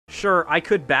Sure, I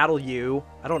could battle you.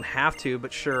 I don't have to,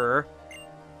 but sure.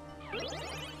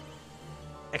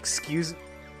 Excuse...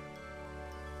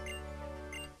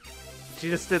 She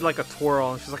just did like a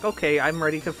twirl, and she's like, okay, I'm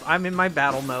ready to... I'm in my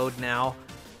battle mode now.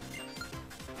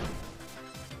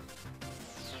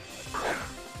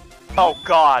 Oh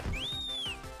god!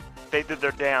 They did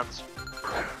their dance.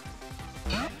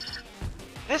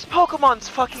 This Pokemon's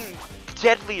fucking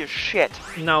deadly as shit.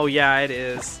 No, yeah, it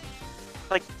is.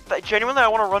 Like, genuinely, I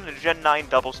want to run a Gen 9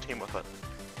 doubles team with it.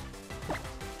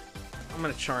 I'm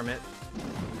gonna charm it.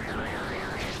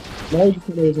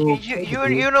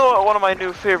 You know what one of my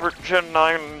new favorite Gen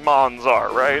 9 Mons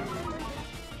are, right?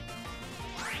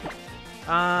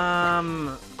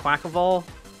 Quackavole?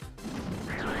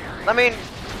 I mean,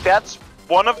 that's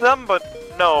one of them, but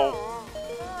no.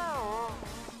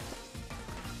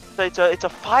 It's a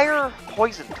fire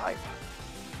poison type.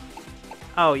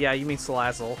 Oh, yeah, you mean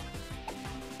Salazzle.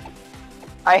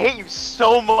 I hate you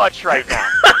so much right now.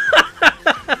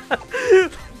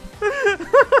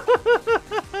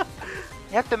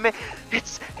 You have to make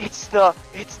it's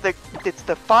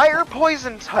the fire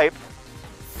poison type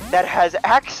that has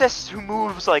access to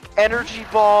moves like Energy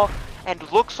Ball and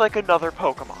looks like another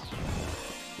Pokemon.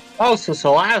 Oh, so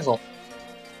Salazzle.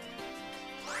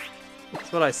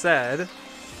 That's what I said.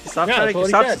 Stop,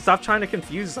 stop trying to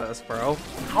confuse us, bro.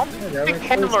 I don't think it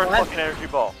can learn fucking Energy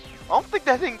Ball. I don't think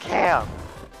that thing can.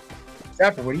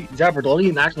 Zapper, don't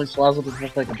you naturally Salazzle just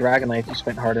look like a Dragonite if you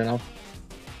spent hard enough?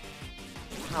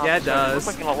 Oh, yeah, it does.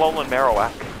 You look like an Alolan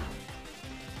Marowak.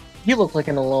 You look like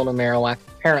an Alolan Marowak.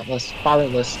 Parentless,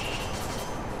 fatherless.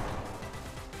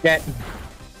 Yet.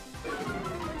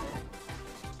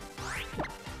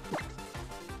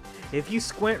 If you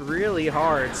squint really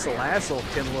hard, Salazzle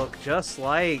can look just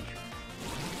like...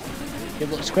 You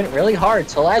look, squint really hard,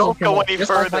 Salazzle can look just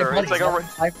further. like my It's like a...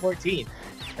 514.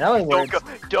 In other words,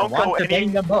 don't I go want to any...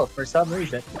 bang them both for some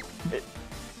reason.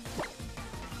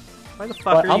 Why the fuck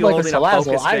But are you unlike holding a a Salazzle,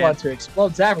 focus I fan? want to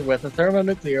explode Zapper with a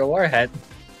thermonuclear warhead.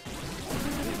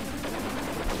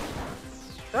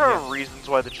 There are reasons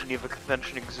why the Geneva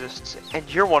Convention exists,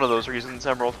 and you're one of those reasons,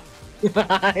 Emerald.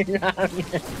 I'm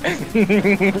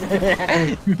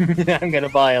gonna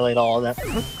violate all of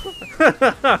them.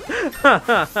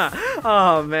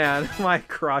 Oh man, my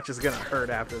crotch is gonna hurt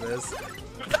after this.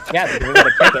 Yeah, we're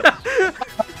gonna kick it.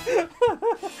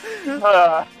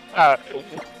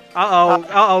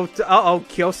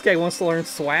 Kyosuke wants to learn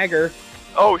Swagger.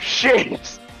 Oh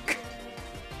shit!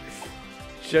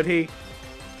 Should he?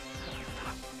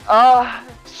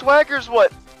 Swagger's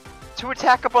what? To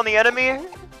attack up on the enemy?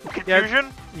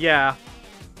 Confusion? Yeah.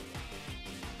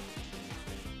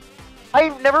 I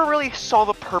never really saw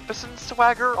the purpose in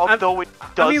Swagger, although it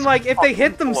does. I mean, like, if they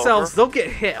hit themselves, they'll get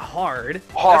hit hard.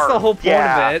 Hard, that's the whole point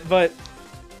of it, but...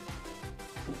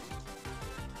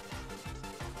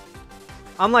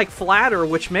 Unlike Flatter,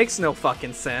 which makes no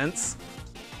fucking sense.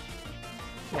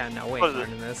 Yeah, no, we ain't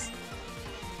learning this.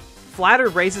 Flatter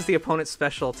raises the opponent's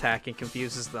special attack and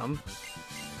confuses them.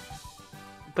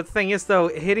 But the thing is, though,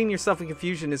 hitting yourself in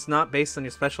confusion is not based on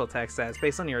your special attack stat. It's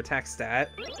based on your attack stat.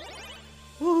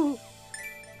 Woo!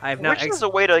 I have now. I wish there was a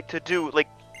way to do, like,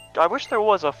 I wish there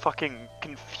was a fucking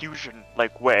confusion,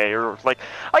 like, way, or, like,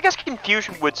 I guess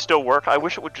confusion would still work. I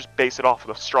wish it would just base it off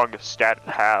of the strongest stat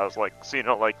it has, like, so, you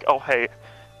know, like, oh, hey,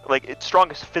 like, its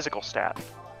strongest physical stat.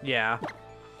 Yeah.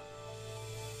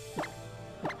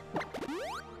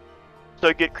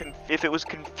 So if it was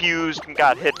confused and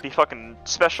got hit, the fucking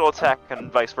special attack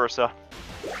and vice versa.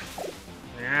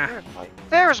 Yeah.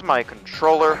 There's my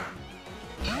controller.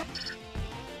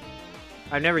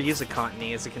 I've never used a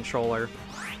Cottony as a controller.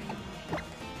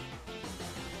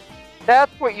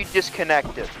 That's what you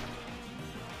disconnected.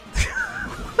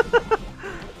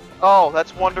 Oh,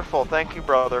 that's wonderful. Thank you,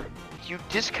 brother. You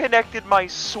disconnected my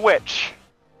Switch.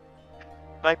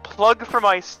 My plug for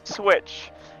my Switch.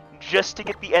 Just to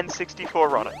get the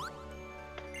N64 running.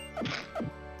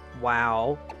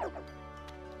 Wow.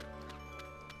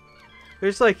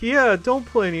 It's like, yeah, don't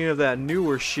play any of that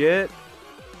newer shit.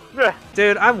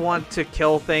 Dude, I want to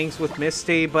kill things with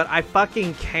Misty, but I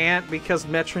fucking can't because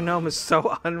Metronome is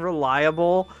so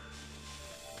unreliable.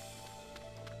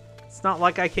 It's not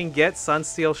like I can get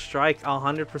Sunsteel Strike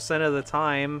 100% of the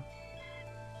time.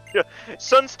 Yeah,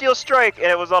 Sunsteel Strike, and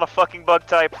it was on a fucking bug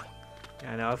type.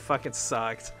 I know, it fucking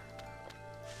sucked.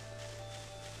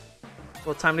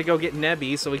 Well, time to go get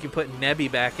Nebby so we can put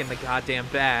Nebby back in the goddamn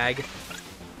bag.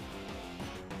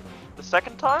 The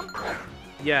second time?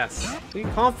 Yes. What are you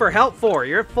calling for help for?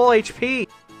 You're at full HP!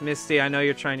 Misty, I know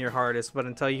you're trying your hardest, but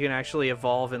until you can actually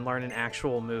evolve and learn an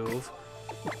actual move,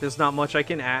 there's not much I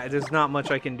can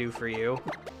do for you.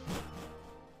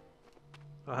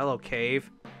 Oh, hello,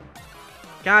 cave.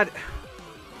 God,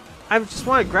 I just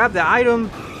want to grab the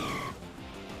item.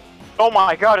 Oh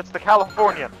my god, it's the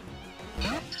Californian.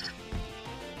 I'm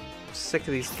sick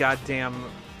of these goddamn...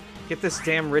 Get this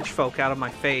damn rich folk out of my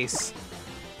face.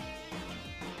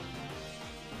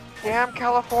 Damn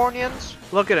Californians.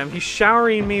 Look at him. He's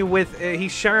showering me with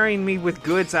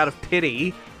goods out of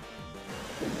pity.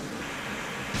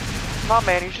 Come on,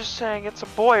 man. He's just saying it's a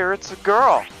boy or it's a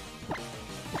girl.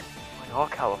 Like all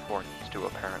Californians do,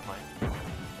 apparently.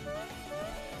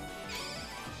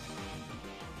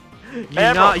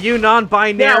 You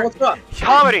non-binary. Yeah, what's up?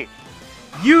 Comedy.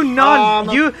 You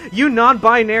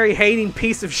non-binary hating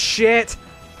piece of shit.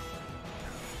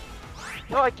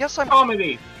 No, I guess I'm.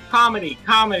 Comedy.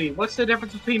 What's the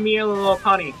difference between me and a little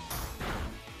honey?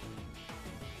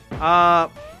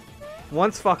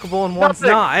 One's fuckable and one's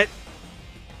not.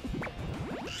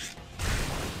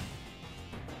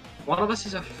 One of us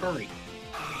is a furry.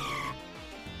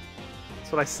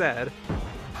 That's what I said.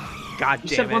 God You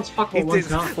damn said it. one's fuckable, one's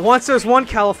not. Once there's one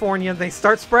Californian, they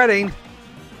start spreading.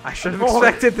 I should have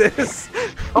expected this.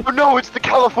 Oh no, it's the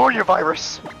California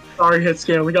virus. Sorry, hit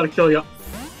scan. We gotta kill you.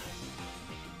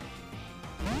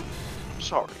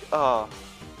 Sorry. Was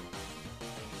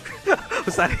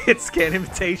that a hit scan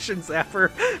invitation,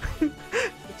 Zapper?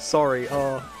 Sorry.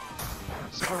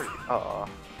 Sorry. No.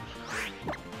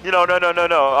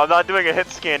 I'm not doing a hit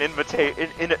scan invitation.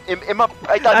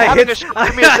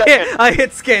 I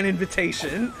hit scan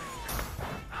invitation.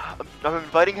 I'm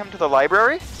inviting him to the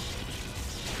library.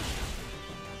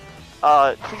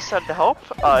 Please send help.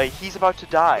 He's about to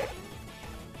die.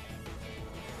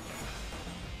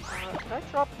 Did I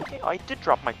drop the game? I did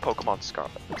drop my Pokemon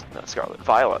Scarlet. Not Scarlet.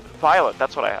 Violet,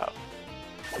 that's what I have.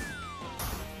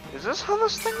 Is this how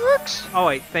this thing works? Oh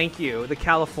wait, thank you. The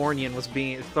Californian was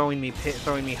throwing me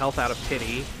health out of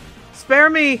pity. Spare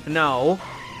me! No.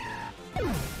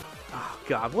 Oh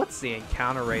god, what's the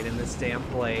encounter rate in this damn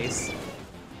place?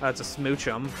 Oh, it's a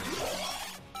smoochum.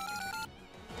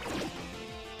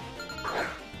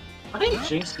 I think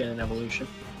Jinx get an evolution.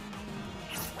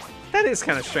 That is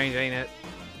kind of strange, ain't it?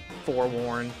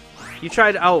 Forewarn. You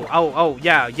tried. Oh,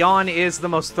 yeah. Yawn is the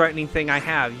most threatening thing I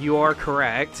have. You are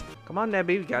correct. Come on,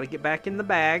 Nebby. We gotta get back in the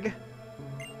bag.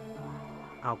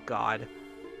 Oh, God.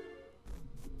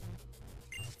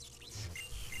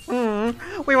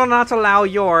 We will not allow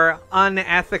your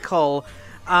unethical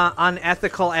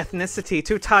ethnicity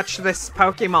to touch this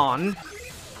Pokemon.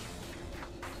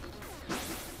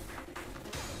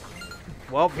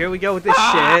 Well, here we go with this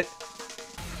shit.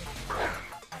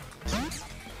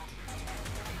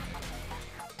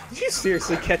 Did you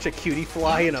seriously catch a cutie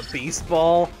fly in a beast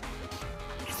ball?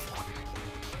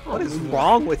 What is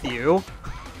wrong with you?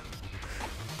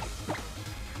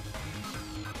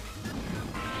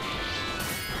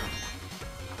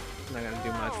 I'm not gonna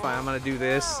do much. Fine, I'm gonna do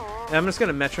this. And I'm just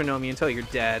gonna metronome you until you're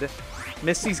dead.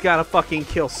 Misty's gotta fucking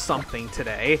kill something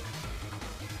today.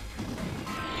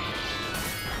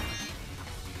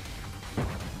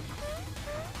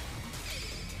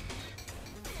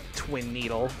 Twin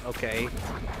needle, okay.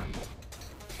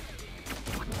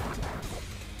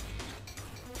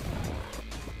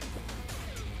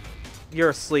 You're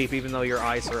asleep even though your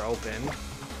eyes are open,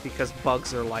 because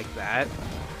bugs are like that.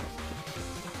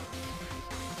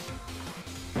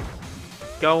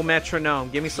 Go metronome,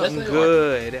 give me something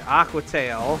good. Aqua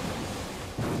Tail.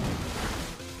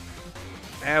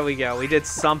 There we go, we did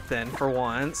something for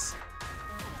once.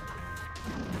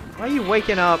 Why are you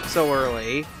waking up so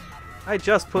early? I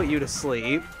just put you to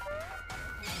sleep.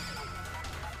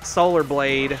 Solar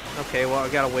Blade. Okay, well, I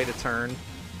gotta wait a turn.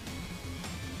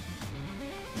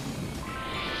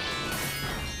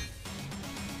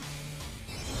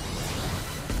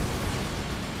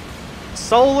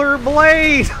 Solar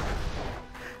Blade!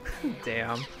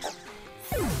 Damn.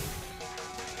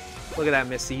 Look at that,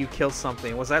 Misty. You killed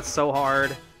something. Was that so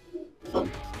hard?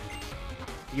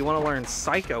 You want to learn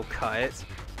Psycho Cut?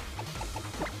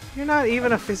 You're not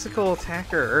even a physical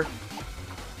attacker.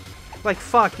 Like,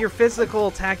 fuck, your physical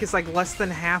attack is like less than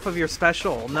half of your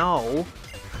special. No.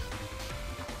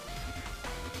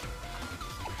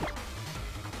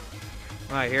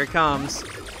 Alright, here it comes.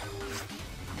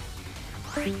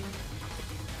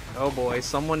 Oh boy,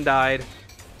 someone died.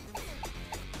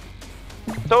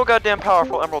 So goddamn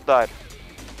powerful, Emerald died.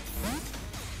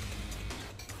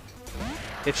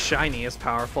 It's shiny is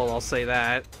powerful, I'll say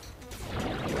that.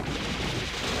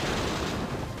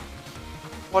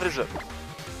 What is it?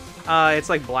 It's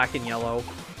like black and yellow.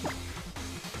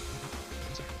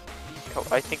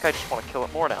 I think I just want to kill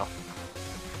it more now.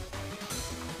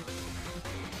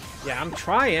 Yeah, I'm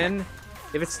trying.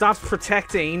 If it stops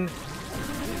protecting...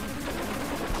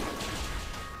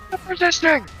 Stop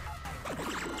resisting!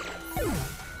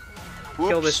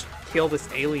 Kill this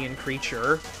alien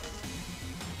creature.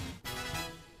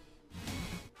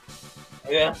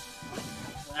 Yeah.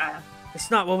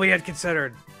 It's not what we had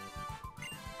considered.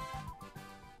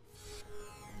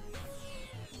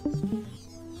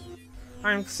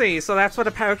 See, so that's what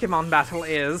a Pokemon battle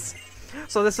is.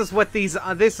 So this is what these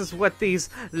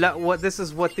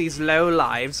low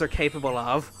lives are capable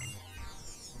of.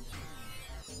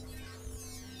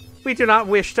 We do not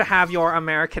wish to have your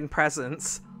American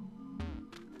presence.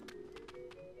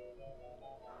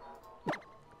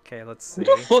 Okay, let's see.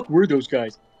 Who the fuck were those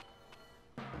guys?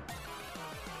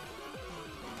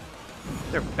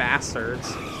 They're bastards,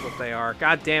 is what they are.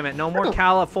 God damn it, no more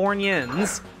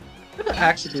Californians. What kind of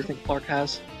axe do you think Clark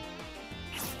has?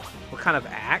 What kind of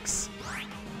axe?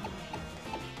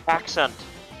 Accent.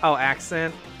 Oh,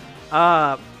 accent.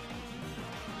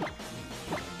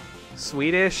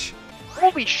 Swedish.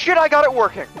 Holy shit, I got it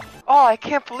working! Oh, I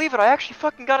can't believe it, I actually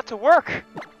fucking got it to work!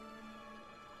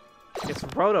 It's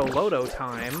Roto-Loto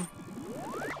time.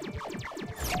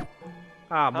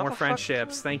 Ah, How more the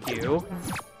friendships, thank you.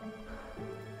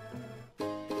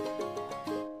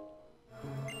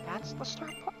 That's the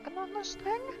start button on this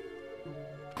thing?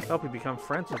 Help you become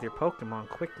friends with your Pokemon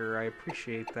quicker, I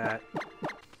appreciate that.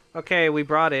 Okay, we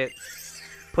brought it.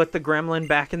 Put the gremlin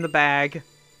back in the bag.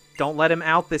 Don't let him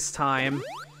out this time.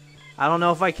 I don't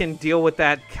know if I can deal with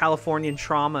that Californian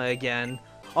trauma again.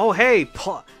 Oh, hey,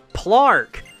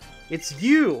 Plark! It's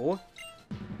you!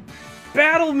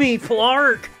 Battle me,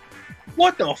 Plark!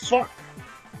 What the fuck?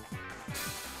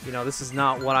 You know, this is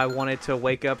not what I wanted to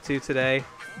wake up to today.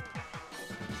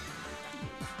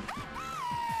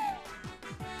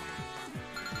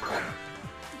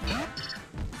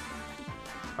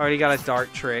 Already got a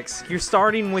Dark Tricks. You're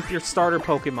starting with your starter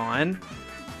Pokemon.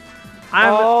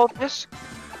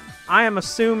 I am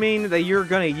assuming that you're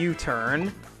gonna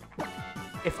U-turn.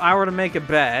 If I were to make a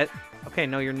bet... Okay,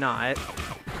 no, you're not.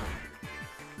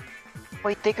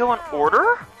 Wait, they go in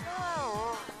order?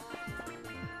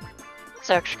 It's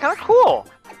actually kind of cool.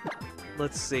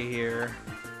 Let's see here.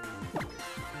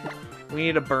 We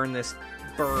need to burn this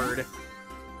bird.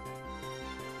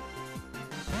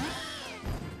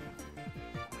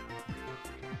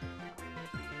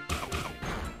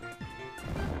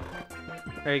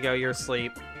 There you go, you're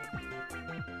asleep.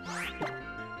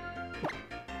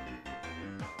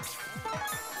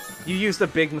 You used the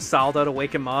big Masaldo to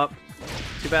wake him up.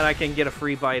 Too bad I can get a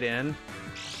free bite in.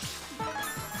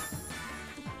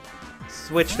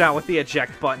 Switched out with the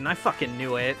eject button. I fucking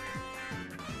knew it.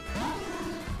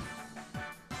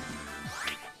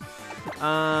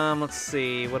 Let's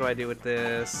see. What do I do with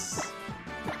this?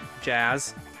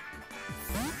 Jazz.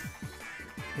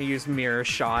 I use Mirror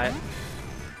Shot.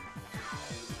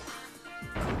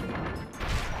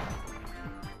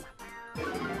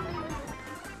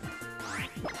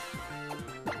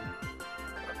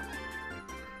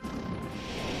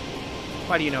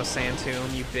 Why do you know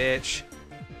Santoon, you bitch?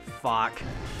 Fuck.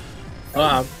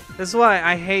 This is why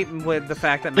I hate with the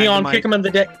fact that Leon, kick him in the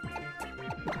dick.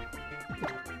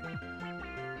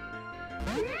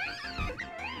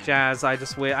 Jazz, I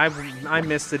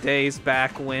miss the days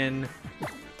back when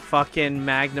fucking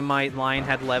Magnemite line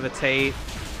had Levitate.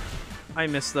 I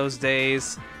miss those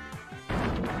days.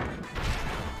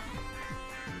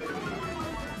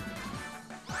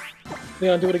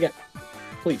 Leon, do it again.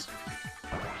 Please.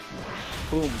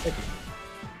 Boom. Thank you.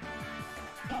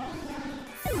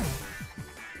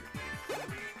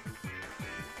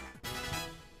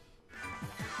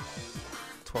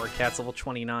 Torcat's level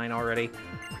 29 already.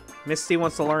 Misty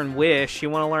wants to learn Wish. You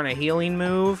want to learn a healing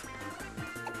move?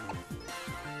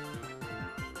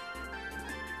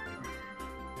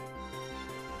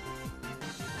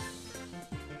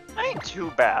 Ain't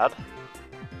too bad.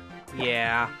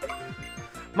 Yeah.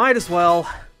 Might as well.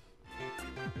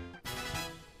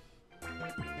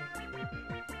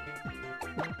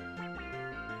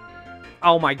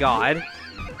 Oh my god.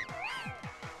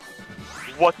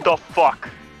 What the fuck?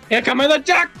 Here come the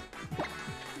jack!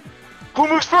 Who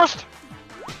moves first?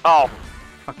 Oh.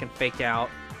 Fucking fake out.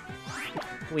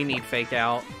 We need fake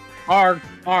out. Our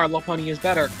Lopunny is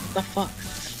better. The fuck?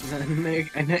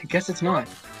 I guess it's not.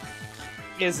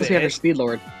 Is We have their Speed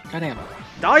Lord. Goddamn.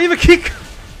 Dive a kick!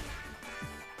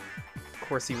 Of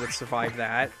course he would survive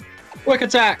that. Quick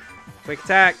attack! Quick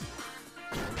attack!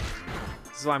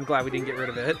 This is why I'm glad we didn't get rid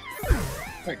of it.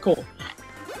 Alright, cool.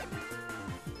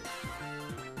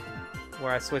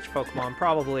 Where I switch Pokemon,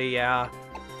 probably, yeah.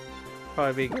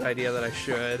 Probably be a good idea that I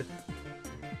should.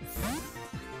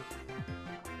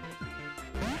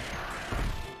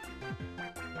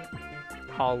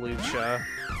 Hawlucha.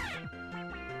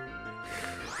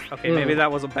 Okay, maybe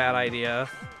that was a bad idea.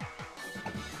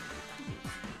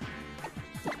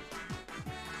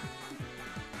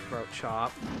 Throat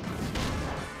chop.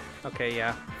 Okay,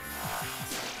 yeah.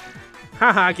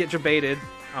 Haha, get jebaited.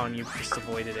 Oh, and you just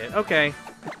avoided it. Okay.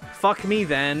 Fuck me,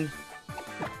 then.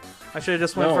 I should have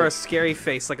just went for a scary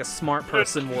face like a smart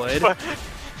person would.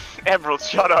 Emerald,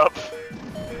 shut up.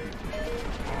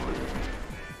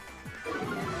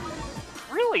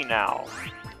 Really now?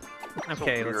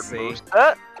 Okay, let's see.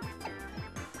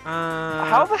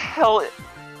 How the hell is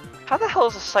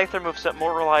a Scyther moveset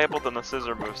more reliable than the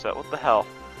Scissor moveset? What the hell?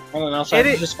 I don't know,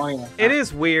 Scyther's just funny like that. It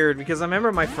is weird, because I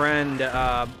remember my friend,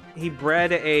 he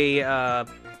bred a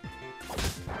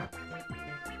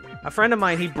friend of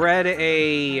mine, he bred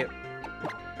a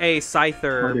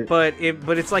Scyther, but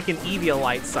it's like an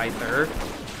Eviolite Scyther.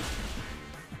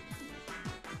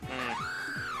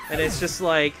 And it's just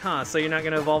like, huh, so you're not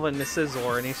gonna evolve it into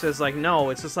Scizor? And he says like, no,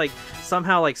 it's just like,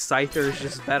 somehow like Scyther is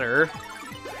just better.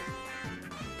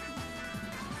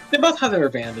 They both have their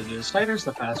advantages. Scyther's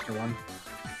the faster one.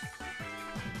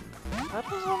 That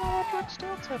is an electric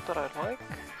steel type that I like,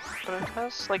 but it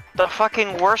has like the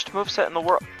fucking worst moveset in the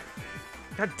world.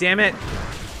 God damn it!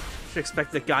 Should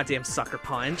expect the goddamn sucker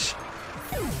punch.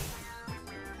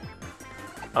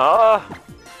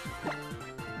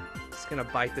 Just gonna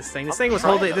bite this thing. This thing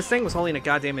was holding a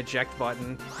goddamn eject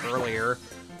button earlier.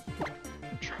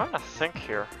 I'm trying to think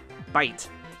here. Bite.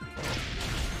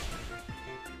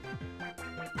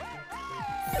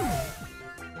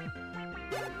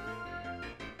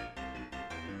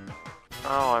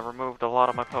 Oh, I removed a lot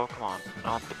of my Pokemon.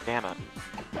 Oh, damn it.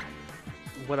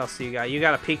 What else do you got? You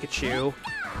got a Pikachu.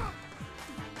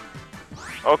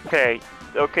 Okay,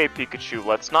 Pikachu,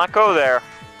 let's not go there.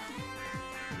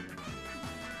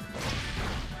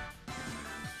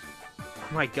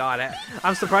 Oh my god,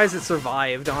 I'm surprised it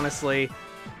survived, honestly.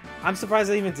 I'm surprised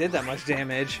it even did that much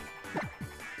damage.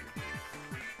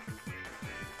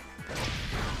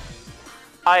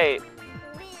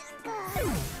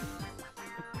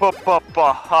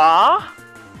 Huh?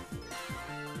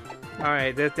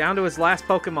 Alright, down to his last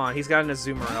Pokemon. He's got an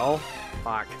Azumarill.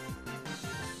 Fuck.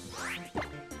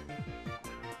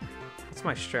 What's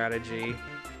my strategy?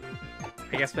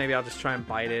 I guess maybe I'll just try and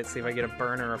bite it, see if I get a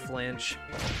burn or a flinch.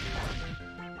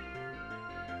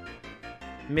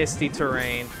 Misty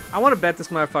Terrain. I want to bet this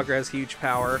motherfucker has huge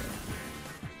power.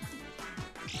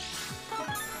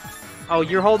 Oh,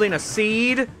 you're holding a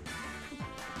seed?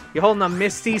 You're holding a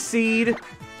Misty Seed?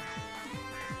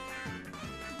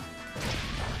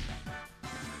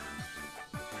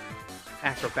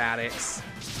 Acrobatics,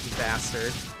 you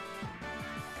bastard.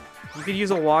 You could use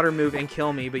a water move and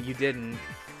kill me, but you didn't.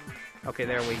 Okay,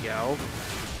 there we go.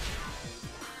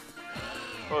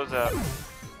 What was that?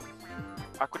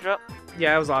 Aqua Jet?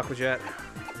 Yeah, it was Aqua Jet.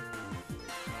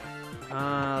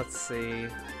 Let's see.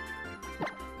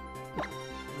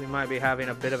 We might be having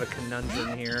a bit of a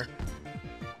conundrum here.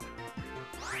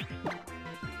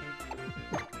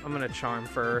 I'm gonna Charm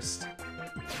first.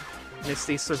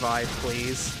 Misty, survive,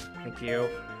 please. Thank you.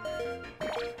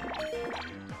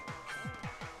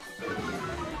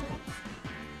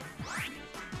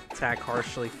 Attack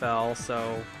harshly fell,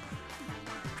 so...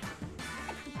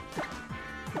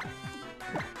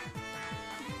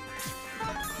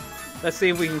 Let's see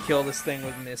if we can kill this thing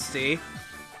with Misty.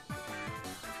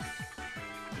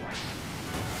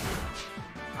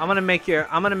 I'm gonna make your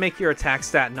attack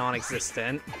stat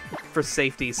non-existent for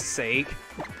safety's sake.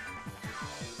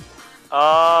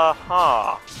 I'm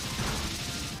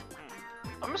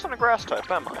missing a grass type,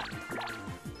 am I?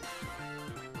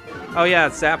 Oh yeah,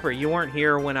 Zapper, you weren't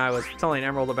here when I was telling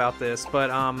Emerald about this, but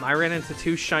I ran into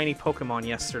 2 shiny Pokemon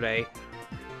yesterday.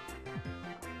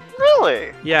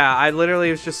 Really? Yeah, I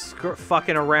literally was just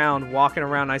fucking around, walking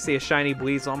around, and I see a shiny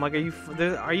Weasel. I'm like,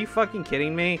 are you fucking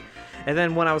kidding me? And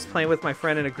then when I was playing with my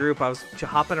friend in a group, I was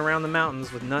hopping around the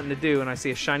mountains with nothing to do, and I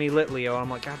see a shiny Litleo, and I'm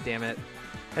like, god damn it.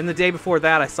 And the day before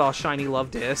that, I saw a shiny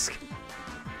Love Disc.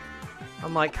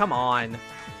 I'm like, come on.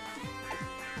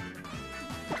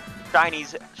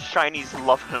 Shinies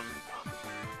love him.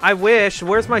 I wish.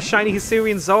 Where's my shiny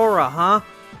Hisuian Zora, huh?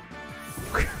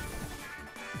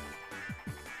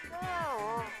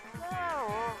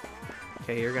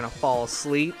 Okay, you're gonna fall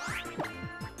asleep.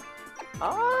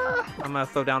 I'm gonna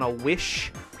throw down a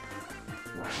Wish.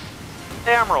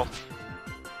 Hey, Emerald.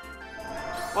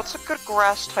 What's a good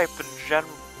grass type in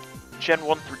Gen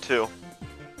 1 through 2?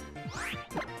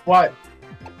 What?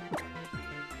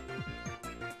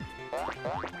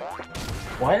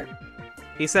 What?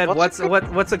 He said, what's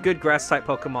a good grass type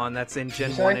Pokemon that's in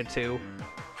Gen 1 and 2?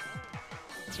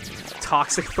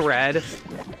 Toxic Thread.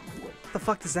 What the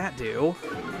fuck does that do?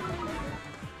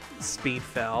 Speed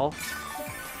fell.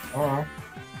 Oh.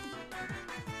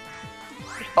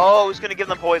 Oh, who's gonna give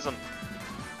them poison?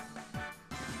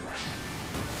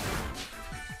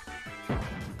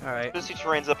 Alright. This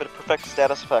terrain's up at perfect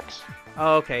status effects.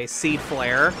 Okay, Seed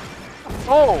Flare.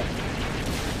 Oh!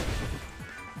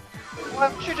 Why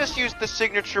don't you just use the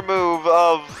signature move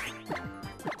of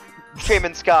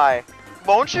Shaman Sky?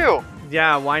 Won't you?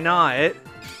 Yeah, why not?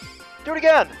 Do it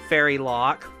again! Fairy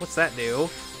Lock. What's that do?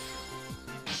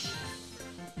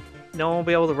 No one will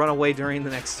be able to run away during the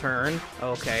next turn.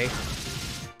 Okay.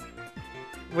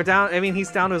 We're down. I mean, he's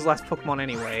down to his last Pokemon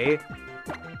anyway.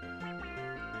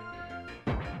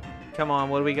 Come on,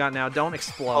 what do we got now? Don't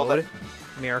explode.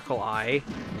 Miracle Eye.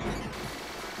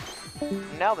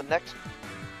 Now the next...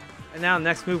 And now the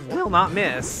next move will not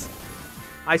miss.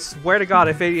 I swear to God,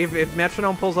 if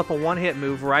Metronome pulls up a one-hit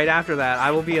move right after that,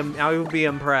 I will be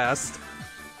impressed.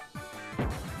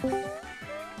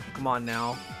 Come on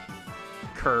now.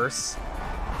 Curse.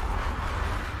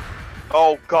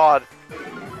 Oh God.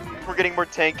 We're getting more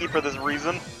tanky for this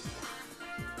reason.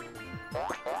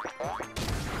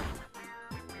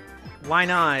 Why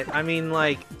not? I mean,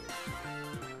 like...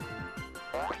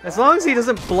 As long as he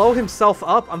doesn't blow himself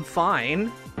up, I'm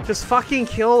fine. Just fucking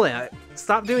kill it.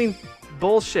 Stop doing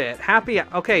bullshit. Happy...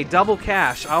 Okay, double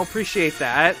cash. I'll appreciate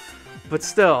that. But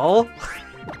still...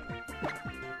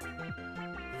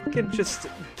 fucking just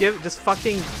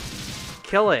fucking...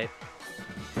 Kill it.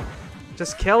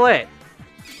 Just kill it.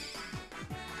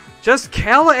 Just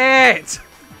kill it!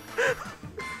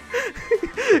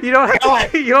 you don't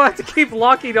have to keep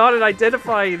locking on and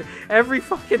identifying every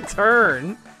fucking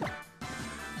turn.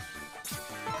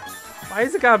 Why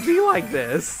is it gotta be like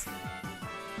this?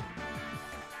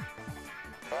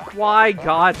 Why,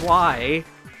 God, why?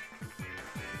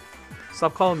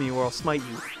 Stop calling me or I'll smite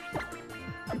you.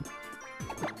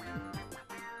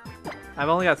 I've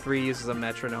only got 3 uses of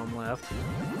Metronome left.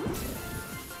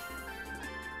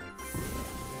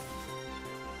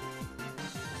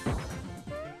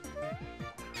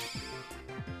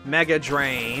 Mega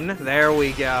Drain. There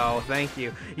we go. Thank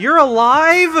you. You're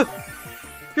alive?!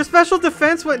 Your special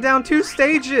defense went down 2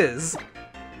 stages!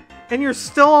 And you're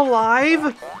still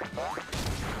alive?!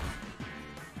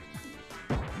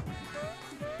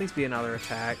 Please be another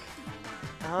attack.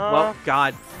 Well,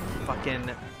 God. Fucking...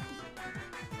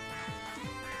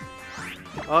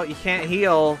 Oh, you can't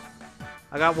heal.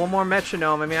 I got one more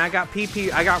Metronome. I mean, I got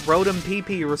PP. I got Rotom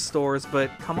PP restores,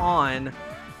 but come on.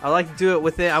 I like to do it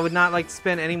with it. I would not like to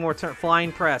spend any more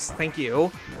Flying Press. Thank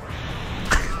you.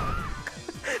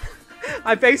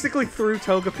 I basically threw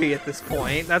Togepi at this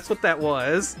point. That's what that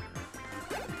was.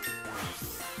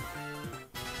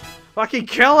 Fucking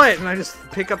kill it! And I just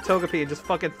pick up Togepi and just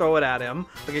fucking throw it at him.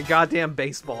 Like a goddamn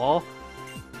baseball.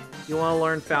 You want to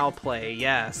learn Foul Play?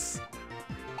 Yes.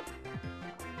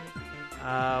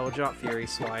 We'll drop Fury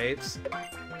Swipes.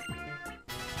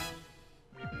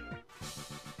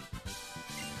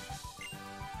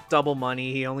 Double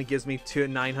money. He only gives me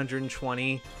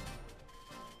 920.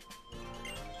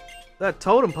 That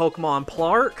totem Pokemon,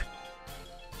 Plark.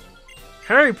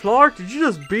 Hey, Plark, did you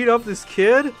just beat up this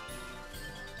kid?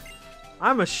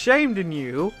 I'm ashamed in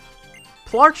you.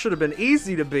 Plark should have been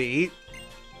easy to beat.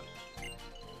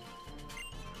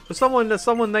 For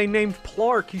someone they named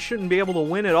Plark, he shouldn't be able to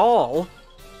win at all.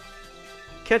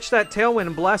 Catch that Tailwind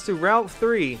and blast through Route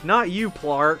 3. Not you,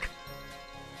 Plark.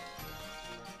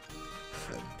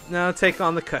 Now take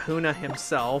on the Kahuna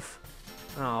himself.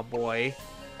 Oh boy.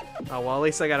 Oh well, at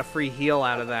least I got a free heal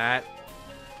out of that.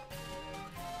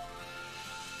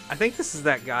 I think this is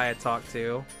that guy I talked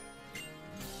to.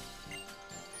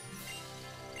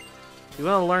 You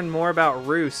want to learn more about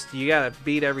Roost, you gotta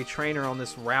beat every trainer on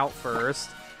this route first.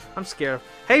 I'm scared.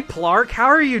 Hey Plark, how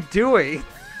are you doing?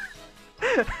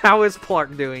 How is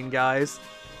Plark doing, guys?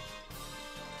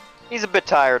 He's a bit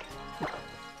tired.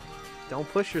 Don't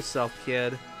push yourself,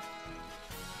 kid.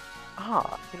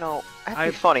 Ah, you know,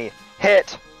 that'd be funny.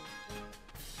 Hit!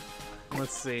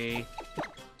 Let's see.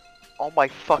 Oh my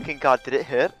fucking God, did it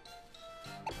hit?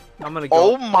 I'm gonna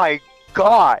go. Oh my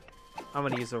God! I'm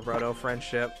gonna use a Roto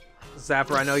Friendship.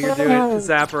 Zapper, I know you're doing.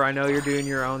 Zapper, I know you're doing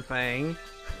your own thing.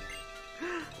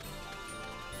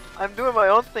 I'm doing my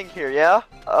own thing here, yeah?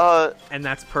 And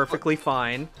that's perfectly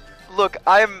fine. Look,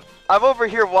 I'm over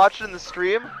here watching the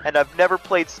stream, and I've never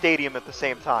played Stadium at the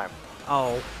same time.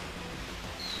 Oh.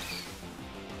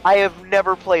 I have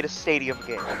never played a Stadium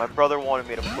game. My brother wanted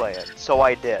me to play it, so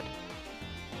I did.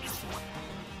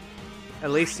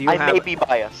 At least you I may be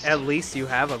biased. At least you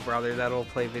have a brother that'll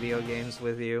play video games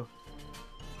with you.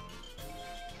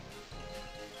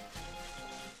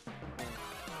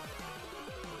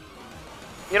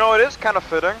 You know, it is kind of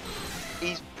fitting.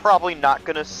 He's probably not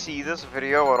gonna see this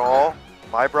video at all,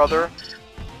 my brother.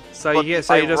 So you're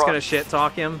just gonna shit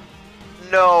talk him?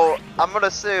 No, I'm gonna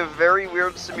say a very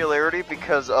weird similarity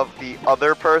because of the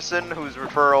other person whose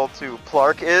referral to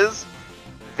Plark is.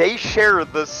 They share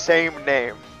the same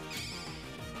name.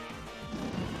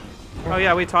 Oh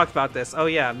yeah, we talked about this. Oh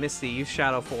yeah, Misty, use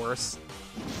Shadow Force.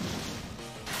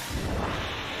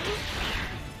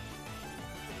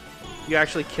 You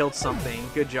actually killed something.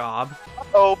 Good job.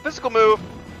 Oh, physical move.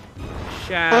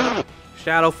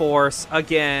 Shadow Force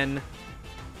again.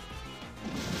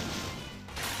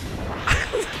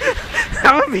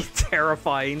 That would be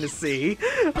terrifying to see.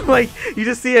 Like, you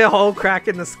just see a hole crack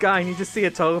in the sky and you just see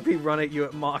a Togepi run at you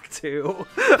at Mach 2.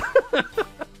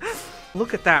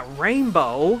 Look at that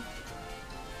rainbow.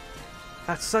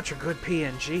 That's such a good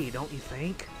PNG, don't you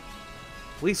think?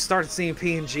 We've started seeing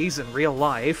PNGs in real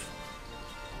life.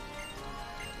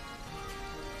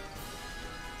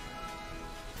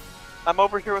 I'm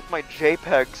over here with my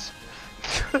JPEGs.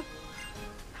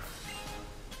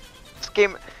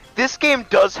 This game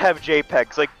does have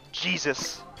JPEGs, like,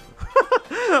 Jesus.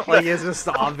 Like, it's just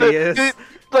obvious.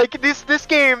 This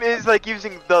game is like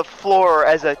using the floor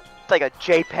as a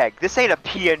JPEG. This ain't a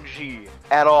PNG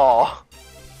at all.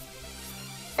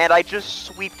 And I just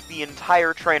sweeped the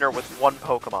entire trainer with one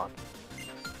Pokemon.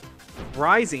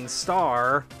 Rising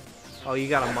Star. Oh, you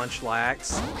got a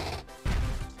Munchlax.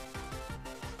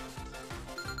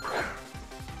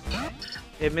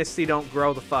 If Misty don't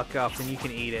grow the fuck up, then you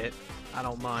can eat it. I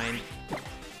don't mind.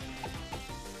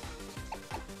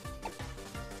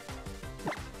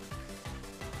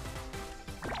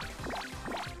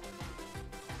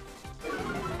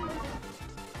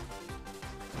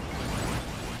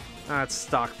 That's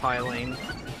stockpiling.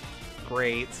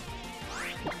 Great.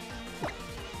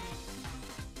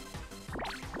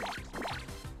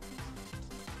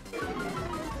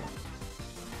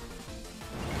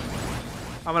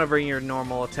 I'm gonna bring your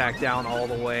normal attack down all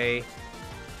the way.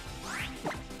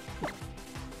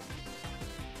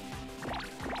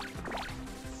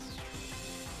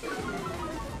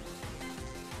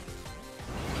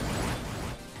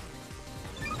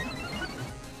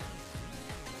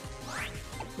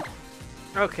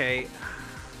 Okay.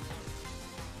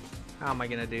 How am I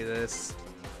gonna do this?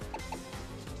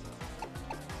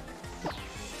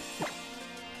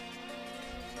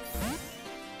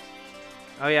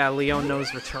 Oh yeah, Leon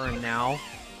knows return now.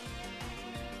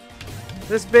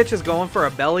 This bitch is going for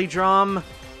a belly drum.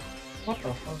 What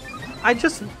the fuck? I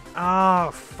just... Oh,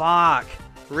 fuck.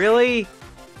 Really?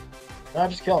 Nah,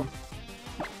 just kill him.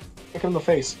 Kick him in the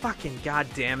face. Fucking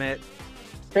goddamn it.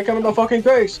 Kick him in the fucking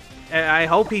face! I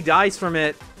hope he dies from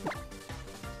it.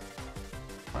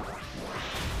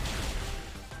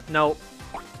 Nope.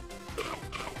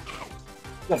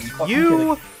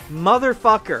 You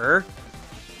motherfucker.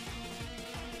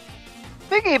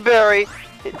 Piggy Berry!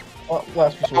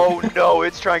 Last resort. Oh no,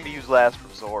 it's trying to use Last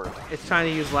Resort. It's trying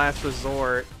to use Last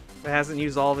Resort. It hasn't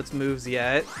used all of its moves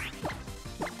yet.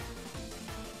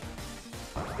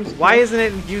 Why isn't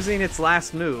it using its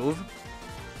last move?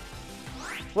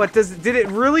 What, did it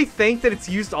really think that it's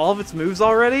used all of its moves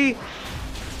already?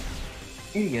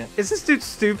 Idiot. Is this dude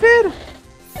stupid?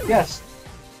 Yes.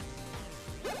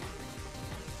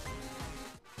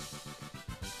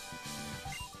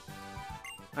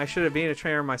 I should have been a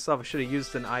trainer myself. I should have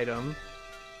used an item.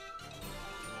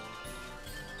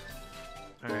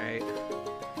 Alright.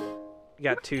 We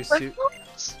got two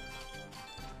suits.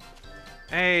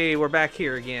 Hey, we're back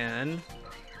here again.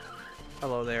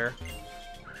 Hello there.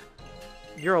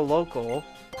 You're a local.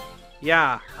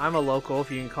 Yeah, I'm a local,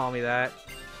 if you can call me that.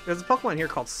 There's a Pokemon here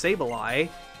called Sableye.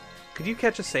 Could you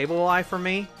catch a Sableye for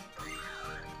me?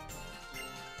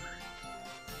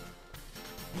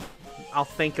 I'll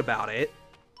think about it.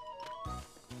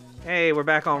 Hey, we're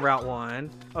back on Route 1.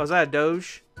 Oh, is that a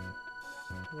Doge?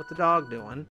 What the dog doing?